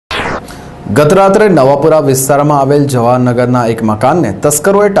ગત રાત્રે નવાપુરા વિસ્તારમાં આવેલ જવાહરનગરના એક મકાનને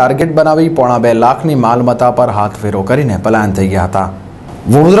તસ્કરોએ ટાર્ગેટ બનાવી પોણા 2 લાખની માલમત્તા પર હાથફેરો કરીને પલાયન થઈ ગયા હતા।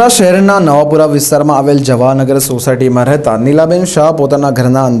 વડોદરા શહેરના નવાપુરા વિસ્તારમાં આવેલ જવાહરનગર સોસાયટીમાં રહેતા નીલાબેન શાહ પોતાના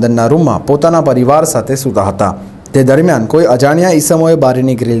ઘરના અંદરના રૂમમાં પોતાના પરિવાર સાથે સૂતા હતા। તે દરમિયાન કોઈ અજાણ્યા ઈસમોએ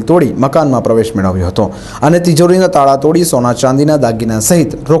બારીની ગ્રીલ તોડી મકાનમાં પ્રવેશ મેળવ્યો હતો અને તિજોરીના તાળા તોડી સોના ચાંદીના દાગીના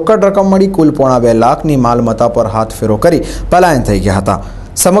સહિત રોકડ રકમ મળી કુલ પોણા 2 લાખની માલમત્તા પર હાથફેરો કરી પલાયન થઈ ગયા હતા।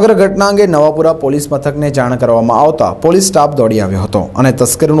 સમગ્ર ઘટના અંગે નવાપુરા પોલીસ મથકને જાણ કરવામાં આવતા પોલીસ સ્ટાફ દોડી આવ્યો હતો અને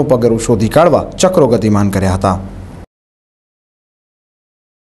તસ્કરોનું પગેરું શોધી કાઢવા ચક્રો ગતિમાન કર્યા હતા।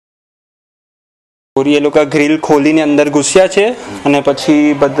 ચોરી એ લોકો ગ્રીલ ખોલીને અંદર ઘૂસ્યા છે અને પછી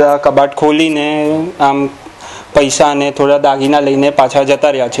બધા કબાટ ખોલીને આમ પૈસા અને થોડા દાગીના લઈને પાછા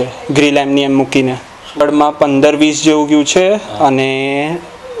જતા રહ્યા છે। ગ્રીલ એમની એમ મૂકીને બળમાં 15-20 જેવું ગયું છે અને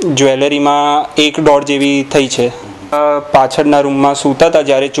જ્વેલરીમાં 1-1.5 જેવી થઈ છે। પાછળના રૂમમાં સૂતા હતા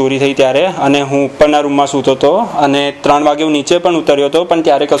જ્યારે ચોરી થઈ ત્યારે, અને હું ઉપરના રૂમમાં સૂતો હતો અને 3 વાગે હું નીચે પણ ઉતર્યો હતો, પણ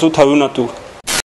ત્યારે કશું થયું નહોતું।